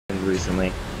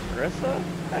recently. Marissa?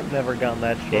 I've never gone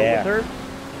that short Yeah. with her.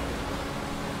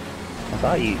 I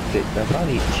thought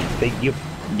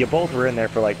you both were in there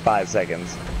for like 5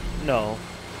 seconds. No.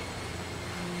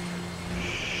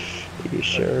 Are you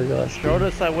sure, Dusty?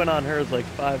 Shortest I went on hers like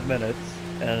 5 minutes,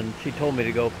 and she told me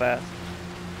to go fast.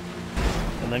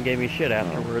 And then gave me shit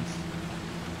afterwards.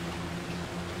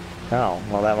 Oh,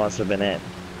 well that must have been it.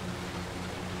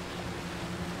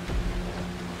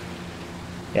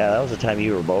 Yeah, that was the time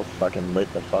you were both fucking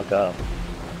lit the fuck up.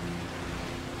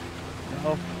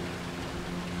 No.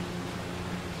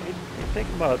 Hey, think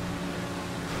about...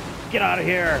 Get out of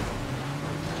here!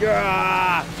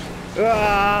 Ah!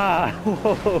 Ah!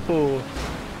 Whoa!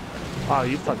 Oh,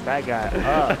 you fucked that guy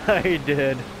up. I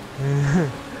did.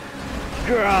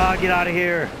 Grah, get out of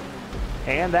here!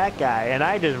 And that guy. And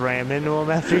I just rammed into him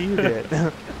after you did.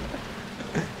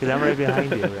 Because I'm right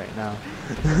behind you right now.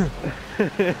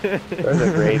 There's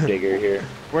a grave digger here.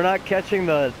 We're not catching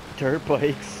the dirt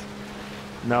bikes.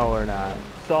 No, we're not.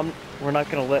 So we're not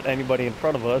going to let anybody in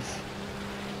front of us.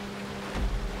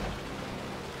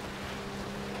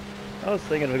 I was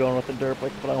thinking of going with the dirt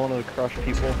bike, but I wanted to crush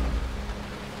people.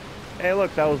 Hey,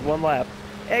 look, that was 1 lap.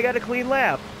 Hey, I got a clean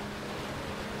lap.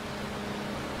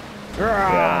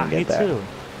 Yeah, Me too.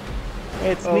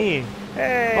 It's Oh. me.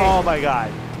 Hey! Oh my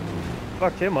god.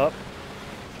 Fucked him up.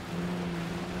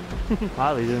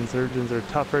 Wow, these insurgents are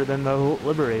tougher than the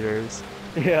liberators.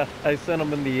 Yeah, I sent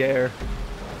him in the air.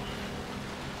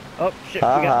 Oh shit! We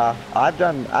got, I've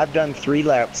done 3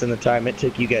 laps in the time it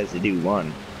took you guys to do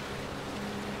 1.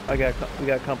 we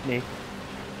got company.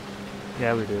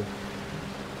 Yeah, we do.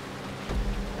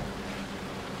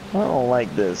 I don't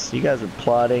like this. You guys are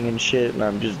plotting and shit, and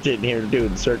I'm just sitting here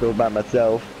doing circles by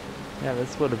myself. Yeah,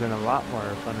 this would have been a lot more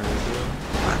funner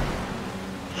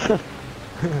to do.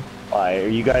 Why, are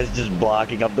you guys just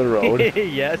blocking up the road?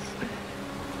 Yes.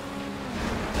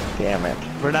 Damn it.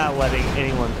 We're not letting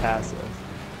anyone pass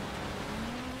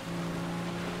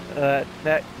us.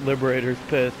 That Liberator's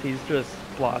pissed. He's just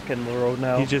blocking the road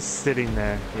now. He's just sitting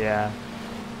there. Yeah.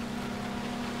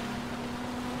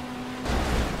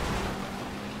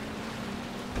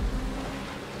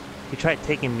 You tried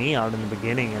taking me out in the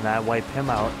beginning and I wiped him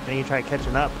out. Then you try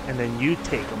catching up and then you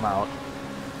take him out.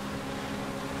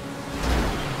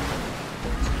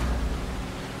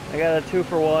 I got a 2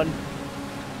 for 1.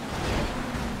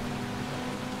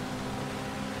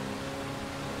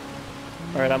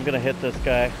 Alright, I'm gonna hit this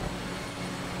guy.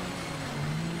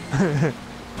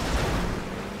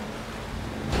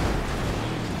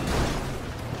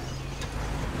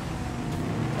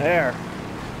 There.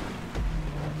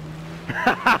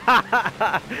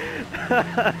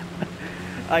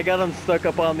 I got him stuck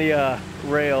up on the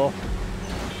rail.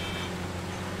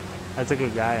 I took a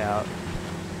guy out.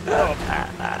 Oh,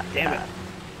 damn it.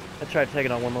 I tried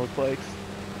taking on one of those bikes.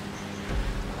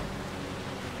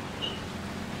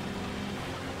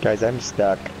 Guys, I'm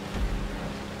stuck.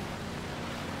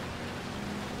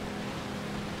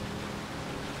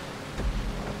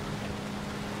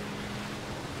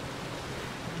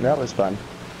 That was fun.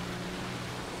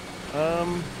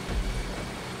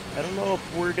 I don't know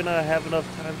if we're gonna have enough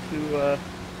time to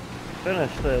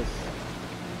finish this.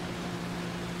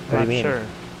 What do you mean? Sure.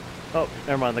 Oh,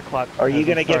 never mind. The clock. Are you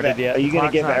hasn't gonna give started yet. Are you gonna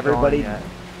Clock's give not everybody? going yet.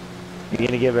 You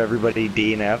gonna give everybody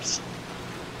D and Fs?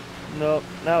 No,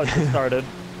 now it's just started.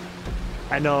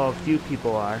 I know a few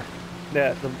people are.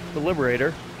 Yeah, the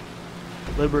Liberator.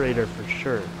 Liberator for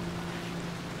sure.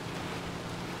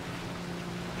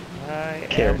 I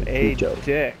Karen am a Puto.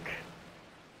 dick.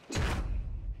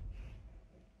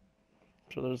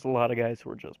 So there's a lot of guys who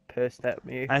are just pissed at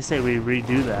me. I say we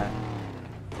redo that.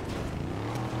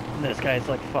 And this guy's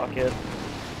like, fuck it.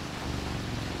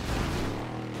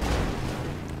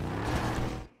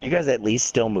 You guys at least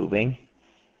still moving?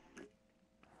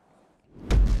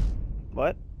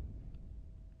 What?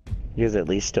 You guys at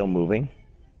least still moving?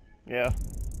 Yeah.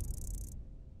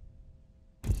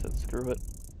 I said screw it.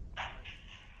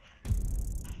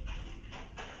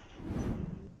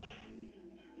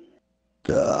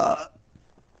 Duh.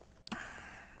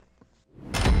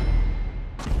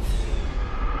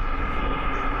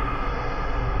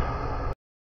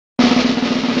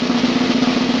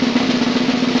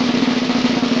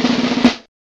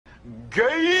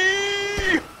 Gay!